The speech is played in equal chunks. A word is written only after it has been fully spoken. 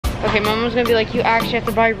Okay, Mama's gonna be like, you actually have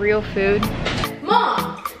to buy real food.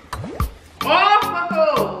 Mom!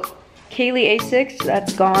 Oh! Keilly A6,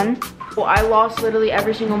 that's gone. Well, I lost literally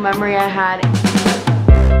every single memory I had.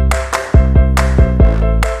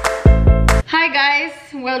 Hi guys,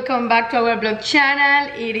 welcome back to our vlog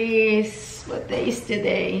channel. It is, what day is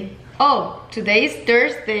today? Oh, today is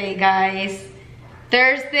Thursday, guys.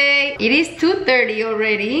 Thursday. It is 2:30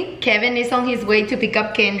 already. Kevin is on his way to pick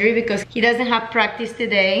up Kendry because he doesn't have practice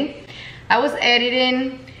today. I was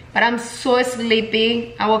editing, but I'm so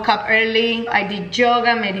sleepy. I woke up early. I did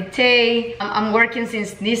yoga, meditate. I'm working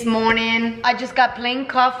since this morning. I just got plain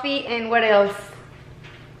coffee and what else?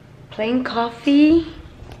 Plain coffee.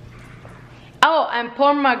 Oh, and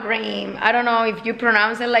pomegranate. I don't know if you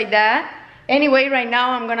pronounce it like that. Anyway, right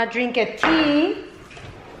now I'm gonna drink a tea.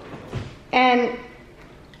 And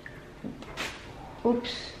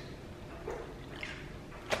oops,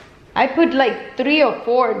 I put like 3 or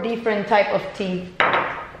 4 different type of tea,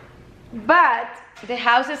 but the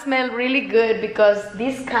house smells really good because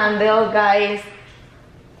this candle, guys,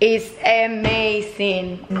 is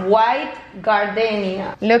amazing. White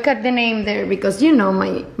gardenia. Look at the name there because you know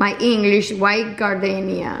my English. White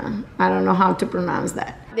gardenia. I don't know how to pronounce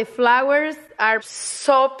that. The flowers are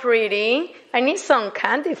so pretty. I need some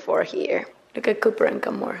candy for here. Look at Cooper and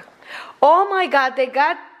Kamora. Oh my God, they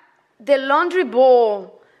got the laundry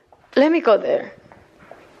bowl. Let me go there.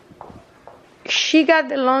 She got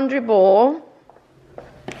the laundry bowl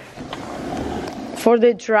for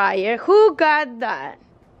the dryer. Who got that?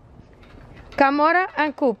 Kamora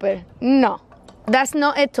and Cooper? No, that's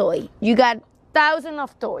not a toy. You got thousands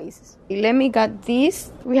of toys. Let me get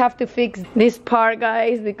this. We have to fix this part,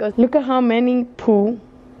 guys, because look at how many poo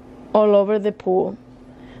all over the pool.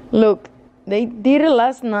 Look, they did it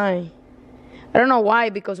last night. I don't know why,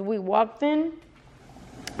 because we walked in.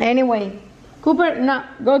 Anyway, Cooper, no,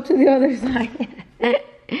 go to the other side.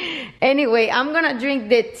 Anyway, I'm gonna drink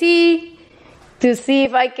the tea to see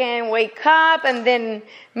if I can wake up, and then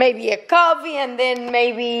maybe a coffee, and then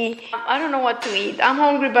maybe, I don't know what to eat. I'm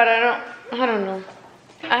hungry, but I don't know.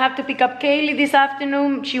 I have to pick up Keilly this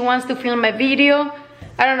afternoon. She wants to film a video.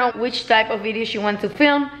 I don't know which type of video she wants to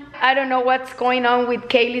film. I don't know what's going on with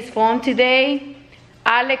Keilly's phone today.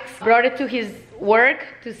 Alex brought it to his work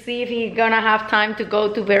to see if he's gonna have time to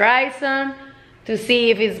go to Verizon, to see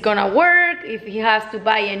if it's gonna work, if he has to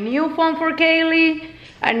buy a new phone for Keilly.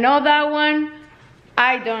 I know that one.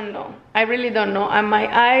 I don't know. I really don't know. And my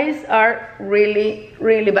eyes are really,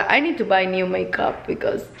 really bad. I need to buy new makeup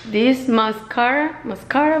because this mascara,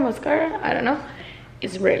 I don't know,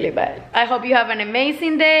 it's really bad. I hope you have an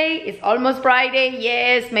amazing day. It's almost Friday.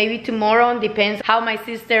 Yes, maybe tomorrow. Depends how my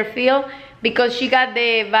sister feel. Because she got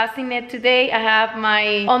the vaccine today. I have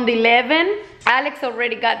my on the 11. Alex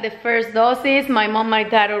already got the first doses. My mom, my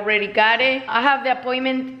dad already got it. I have the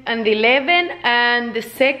appointment on the 11, and the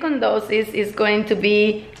second doses is going to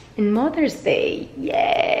be in Mother's Day.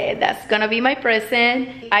 Yeah, that's gonna be my present.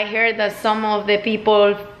 I heard that some of the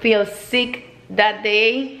people feel sick that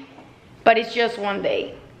day, but it's just one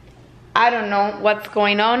day. I don't know what's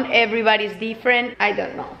going on. Everybody's different. I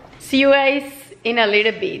don't know. See you guys in a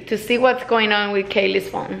little bit to see what's going on with Keilly's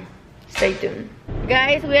phone. Stay tuned.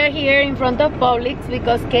 Guys, we are here in front of Publix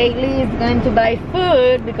because Keilly is going to buy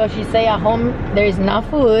food because she say at home there is no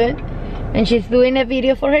food, and she's doing a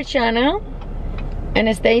video for her channel.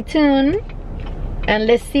 And stay tuned and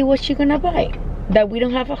let's see what she's gonna buy that we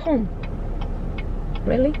don't have at home.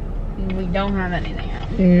 Really? We don't have anything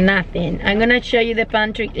else. Nothing. I'm gonna show you the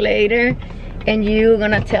pantry later and you're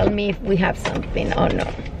gonna tell me if we have something or no.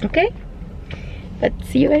 Okay? But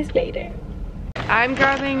see you guys later. I'm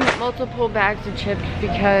grabbing multiple bags of chips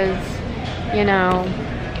because, you know,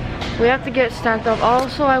 we have to get stacked up.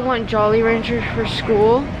 Also, I want Jolly Ranchers for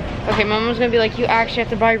school. Okay, Mama's gonna be like, you actually have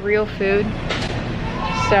to buy real food.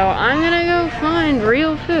 So I'm gonna go find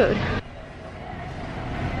real food.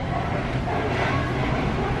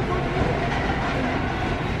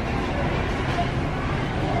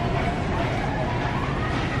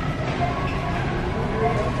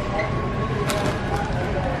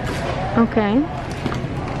 Okay.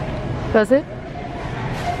 Does it?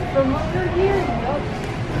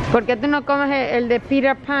 ¿Por qué tú no comes el de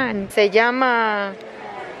Peter Pan? Se llama,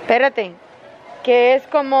 espérate, que es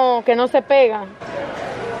como que no se pega.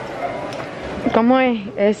 ¿Cómo es?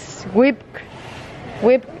 Es whip,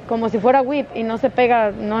 como si fuera whip y no se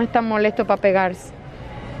pega, no es tan molesto para pegarse.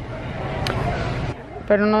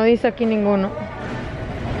 Pero no dice aquí ninguno.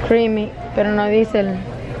 Creamy, pero no dice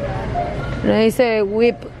no dice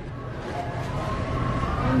whip.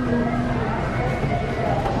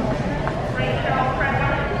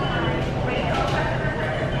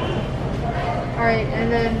 Alright,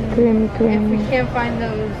 and then Creamy, if creamy. we can't find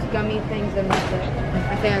those gummy things, then that's it.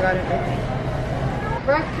 I think I got everything.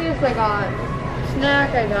 Breakfast, I got snack,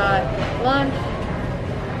 I got lunch,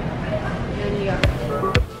 and you got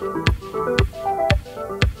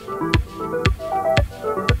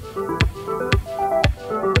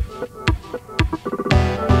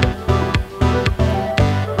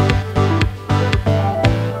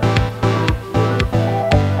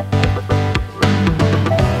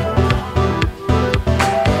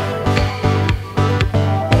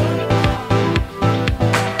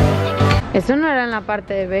Eso no era en la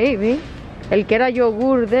parte de baby. El que era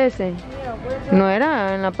yogur de ese. No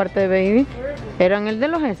era en la parte de baby. Era en el de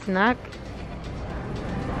los snacks.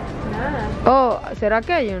 Oh, ¿será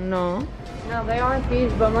aquello? No. No, they aren't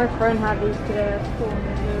these, but my friend had these today at school.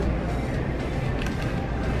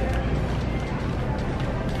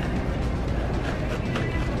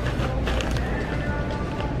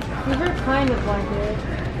 These are kind of like it.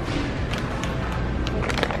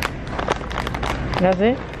 ¿Ya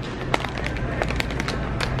sé?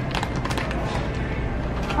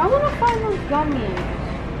 I want to find those gummies.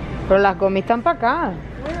 Pero las gomis están para acá.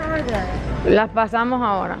 Where are they? Las pasamos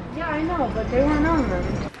ahora. Yeah, I know, but they weren't on them.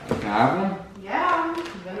 Have one? Yeah,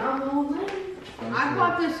 they're not the whole thing. I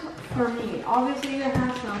bought this for me. Obviously, you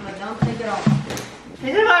have some, but don't take it all.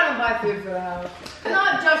 This is why I don't buy food for the house. It's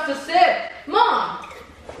not just a sip. Mom!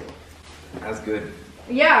 That's good.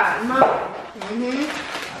 Yeah, Mom. I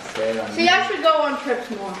said See, I should go on trips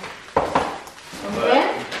more.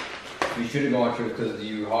 Okay? You shouldn't go on trips because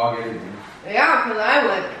you hog everything. Yeah, because I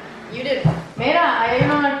would. You didn't. Mira, hay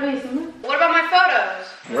uno en el piso. What about my photos?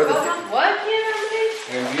 Where the What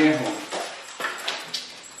can't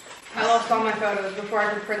I lost all my photos before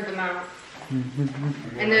I could print them out.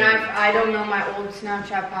 And then I don't know my old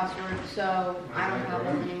Snapchat password, so I don't have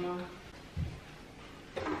them anymore.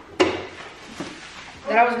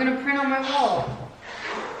 That I was gonna print on my wall.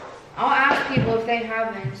 I'll ask people if they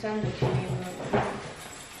have it and send it to me.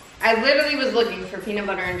 I literally was looking for peanut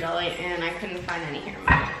butter and jelly and I couldn't find any here.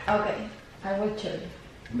 Okay, I will check.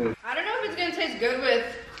 I don't know if it's gonna taste good with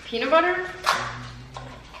peanut butter,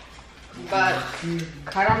 but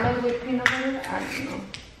Caramel with peanut butter? I don't know.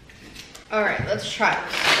 all right, let's try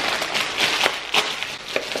this.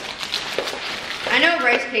 I know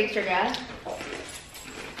rice cakes are good.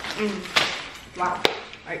 Wow. All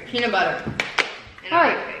right, peanut butter and a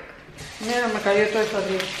Hi. rice cake. Mira, me cayó todo eso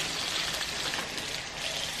aquí.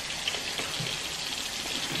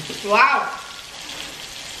 Wow.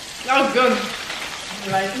 That was good.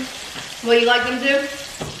 You like it? Well, you like them too?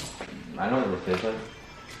 I know what it tastes like.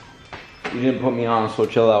 You didn't put me on, so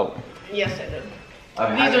chill out. Yes, I did. I've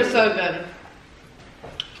had These are it. so good.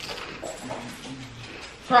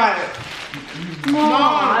 Try it. No, Mom.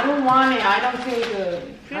 I don't want it. I don't feel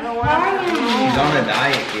good. I don't want He's it. on a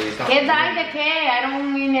diet, Keilly. Stop. ¿Qué diet de qué? I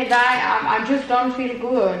don't mean a diet. I just don't feel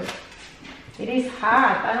good. It is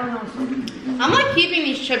hot. I don't know. I'm like keeping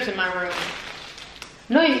these chips in my room.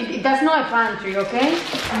 No, that's not a pantry, okay?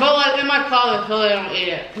 But like in my closet so they don't eat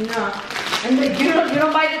it. No. And you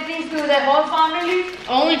don't buy the things to the whole family?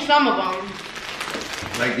 Only some of them.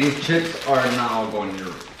 Like these chips are now going in your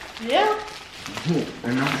room. Yeah.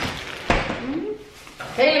 They're not.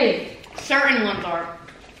 Hey. Certain ones are.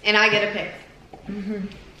 And I get a pick.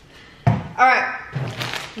 Alright.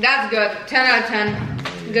 That's good. 10 out of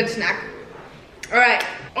 10. Good snack. Alright.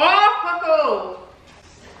 Oh!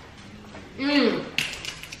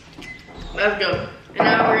 That's good. And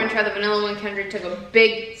now we're gonna try the vanilla one. Kendry took a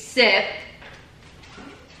big sip.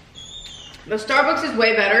 The Starbucks is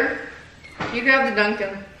way better. You can have the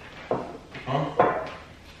Dunkin'. Huh?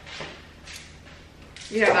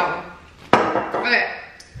 You have that one. Okay.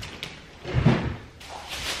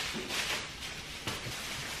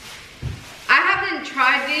 I haven't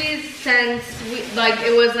tried these since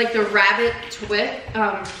it was like the rabbit twit.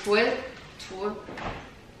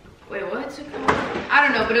 Wait, what's it called? I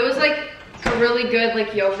don't know, but it was like a really good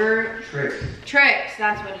like yogurt. Tricks,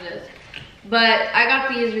 that's what it is. But I got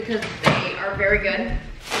these because they are very good.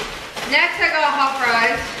 Next I got hot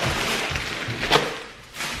fries.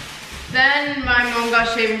 Then my mom got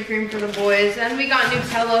shaving cream for the boys. And we got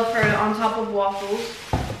Nutella for on top of waffles.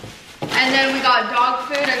 And then we got dog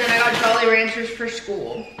food, and then I got Jolly Ranchers for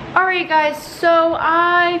school. Alright guys, so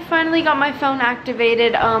I finally got my phone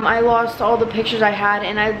activated. I lost all the pictures I had,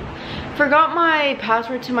 and I forgot my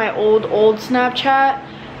password to my old Snapchat.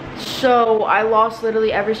 So I lost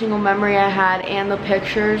literally every single memory I had and the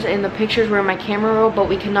pictures. And the pictures were in my camera roll, but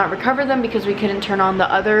we could not recover them because we couldn't turn on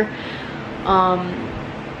the other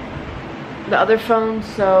the other phones,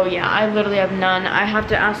 so yeah, I literally have none. I have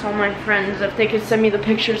to ask all my friends if they could send me the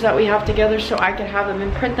pictures that we have together so I could have them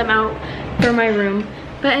and print them out for my room.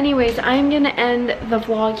 But anyways, I'm gonna end the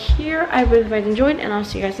vlog here. I hope you guys enjoyed, and I'll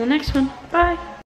see you guys in the next one. Bye.